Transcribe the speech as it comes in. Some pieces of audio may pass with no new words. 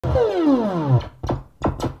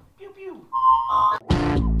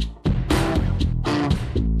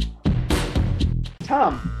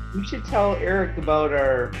We should tell Eric about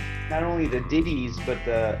our, not only the ditties, but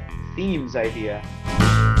the themes idea.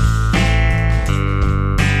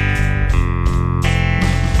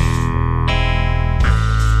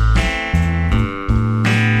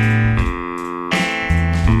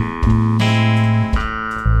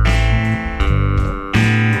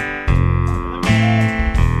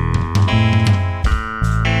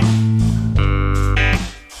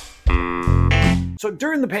 So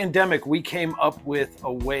during the pandemic, we came up with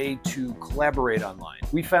a way to collaborate online.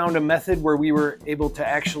 We found a method where we were able to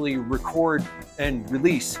actually record and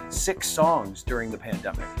release 6 songs during the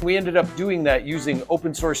pandemic. We ended up doing that using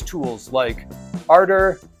open source tools like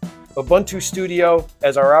Ardour, Ubuntu Studio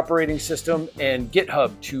as our operating system, and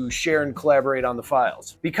GitHub to share and collaborate on the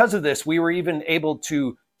files. Because of this, we were even able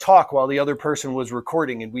to talk while the other person was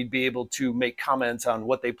recording, and we'd be able to make comments on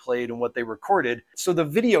what they played and what they recorded. So the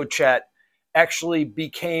video chat actually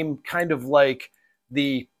became kind of like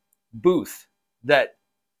the booth that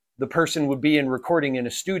the person would be in recording in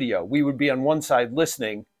a studio. We would be on one side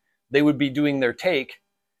listening, they would be doing their take,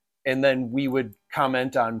 and then we would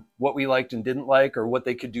comment on what we liked and didn't like or what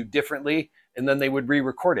they could do differently, and then they would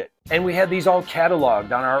re-record it. And we had these all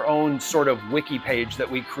cataloged on our own sort of wiki page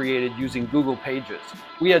that we created using Google Pages.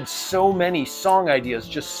 We had so many song ideas,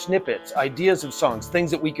 just snippets, ideas of songs,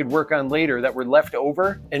 things that we could work on later that were left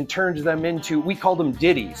over, and turned them into, we called them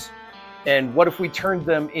ditties. And what if we turned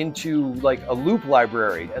them into like a loop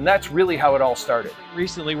library? And that's really how it all started.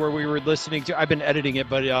 Recently, where we were listening to, I've been editing it,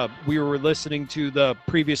 but we were listening to the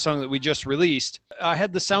previous song that we just released. I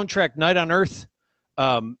had the soundtrack Night on Earth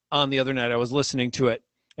on the other night. I was listening to it,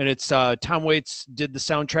 and it's Tom Waits did the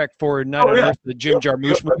soundtrack for Night on Earth, the Jim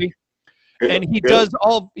Jarmusch movie. And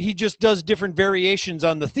he just does different variations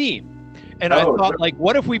on the theme. And I thought, like,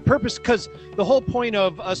 what if we because the whole point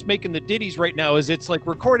of us making the ditties right now is it's like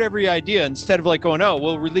record every idea instead of like going, oh,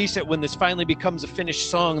 we'll release it when this finally becomes a finished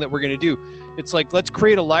song that we're going to do. It's like, let's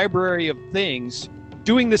create a library of things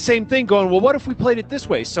doing the same thing, going, well, what if we played it this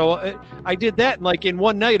way? So I did that, and like in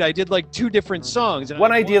one night, I did like 2 different songs. And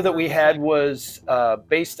one idea that we had was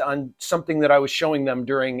based on something that I was showing them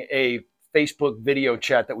during a Facebook video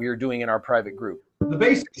chat that we were doing in our private group. The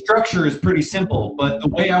basic structure is pretty simple, but the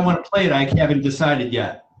way I want to play it, I haven't decided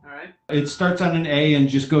yet. All right. It starts on an A and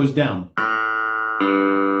just goes down.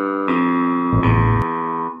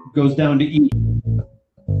 Goes down to E.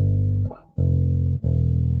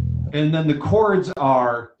 And then the chords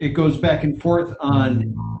are, it goes back and forth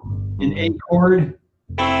on an A chord.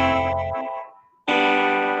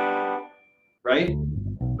 Right?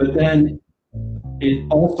 But then it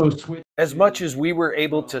also switches. As much as we were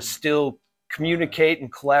able to still communicate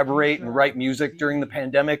and collaborate and write music during the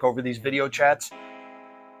pandemic over these video chats.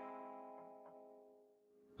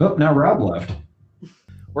 Oh, now Rob left.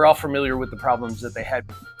 We're all familiar with the problems that they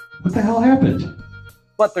had. What the hell happened?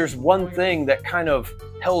 But there's one thing that kind of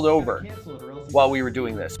held over while we were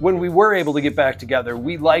doing this. When we were able to get back together,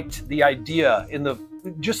 we liked the idea in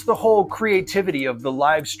just the whole creativity of the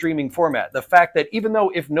live streaming format. The fact that even though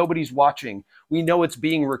if nobody's watching, we know it's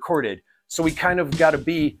being recorded. So we kind of got to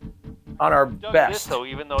be on our best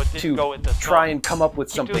to try and come up with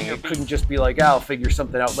something. It couldn't just be like, I'll figure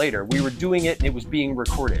something out later. We were doing it and it was being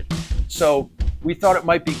recorded. So we thought it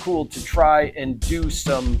might be cool to try and do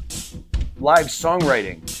some live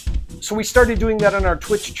songwriting. So we started doing that on our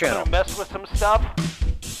Twitch channel. I'm gonna mess with some stuff,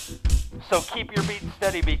 so keep your beat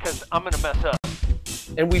steady because I'm gonna mess up.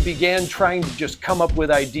 And we began trying to just come up with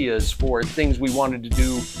ideas for things we wanted to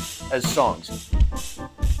do as songs.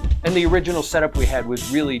 And the original setup we had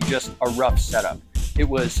was really just a rough setup. It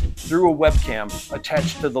was through a webcam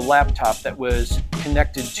attached to the laptop that was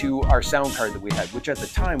connected to our sound card that we had, which at the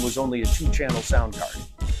time was only a 2-channel sound card.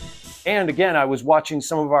 And again, I was watching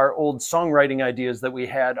some of our old songwriting ideas that we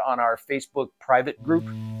had on our Facebook private group.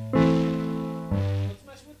 Let's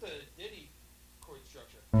mess with the ditty chord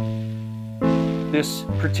structure. This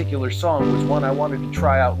particular song was one I wanted to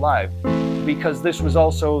try out live, because this was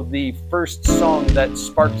also the first song that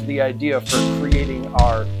sparked the idea for creating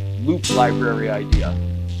our loop library idea.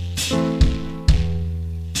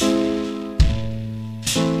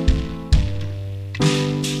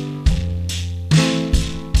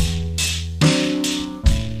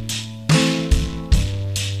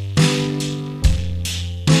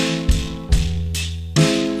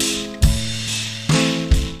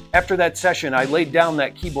 After that session, I laid down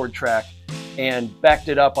that keyboard track and backed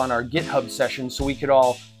it up on our GitHub session so we could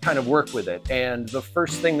all kind of work with it. And the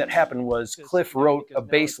first thing that happened was Cliff wrote a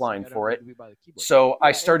bass line for it. So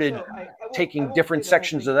I started taking different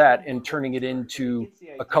sections of that and turning it into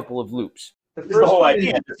a couple of loops. The whole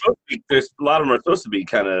idea, there's a lot of them are supposed to be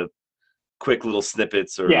kind of quick little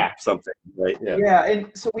snippets or Yeah. something, right? Yeah. Yeah,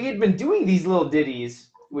 and so we had been doing these little ditties,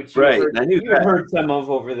 which Right, I knew you had that. heard some of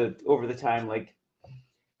over the time, like.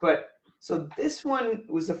 But so this one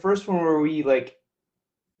was the first one where we like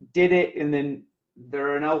did it, and then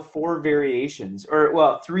there are now 4 variations, or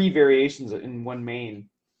well, 3 variations in one main.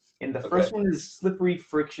 And the first one is Slippery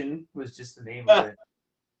Friction, was just the name of it.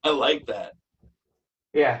 I like that.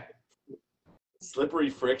 Yeah. Slippery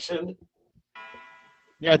Friction.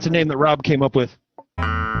 Yeah, it's a name that Rob came up with.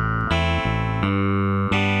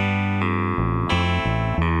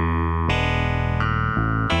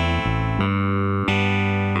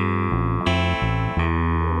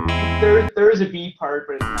 There's a B part,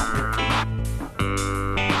 but it's not there.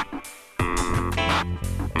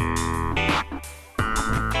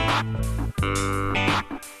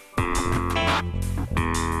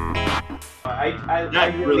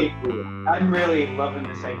 I'm really loving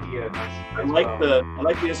this idea. I like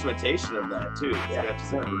the instrumentation of that too. It's got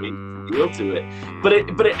just a great feel to it. But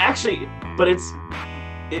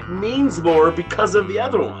it means more because of the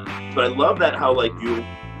other one. But I love that how like you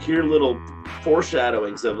hear little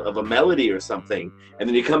foreshadowings of a melody or something, and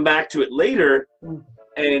then you come back to it later,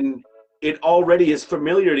 and it already is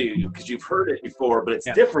familiar to you because you've heard it before, but it's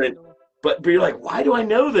different. But you're like, why do I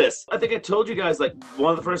know this? I think I told you guys, like,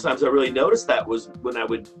 one of the first times I really noticed that was when I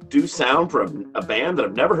would do sound for a band that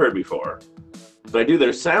I've never heard before. But I do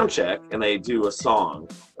their sound check, and they do a song,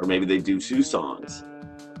 or maybe they do 2 songs.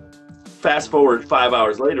 Fast forward 5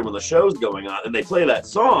 hours later when the show's going on, and they play that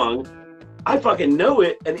song, I fucking know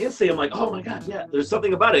it, and instantly I'm like, oh my God, yeah, there's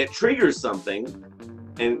something about it. It triggers something.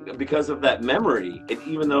 And because of that memory, and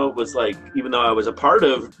even though I was a part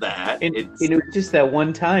of that, and it was just that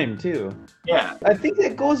one time too. Yeah, I think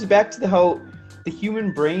that goes back to how the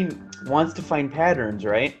human brain wants to find patterns,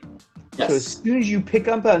 right? Yes. So as soon as you pick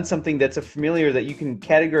up on something that's a familiar that you can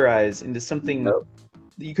categorize into something,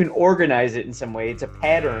 you can organize it in some way. It's a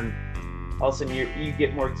pattern. All of a sudden, you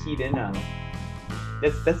get more keyed in on it.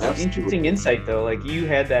 That's an interesting insight, though. Like you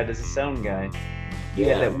had that as a sound guy. You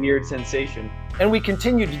had that weird sensation. And we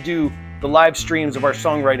continue to do the live streams of our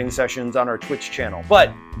songwriting sessions on our Twitch channel.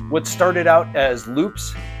 But what started out as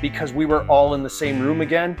loops, because we were all in the same room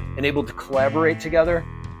again and able to collaborate together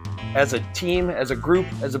as a team, as a group,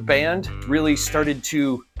 as a band, really started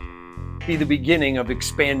to be the beginning of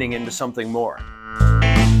expanding into something more.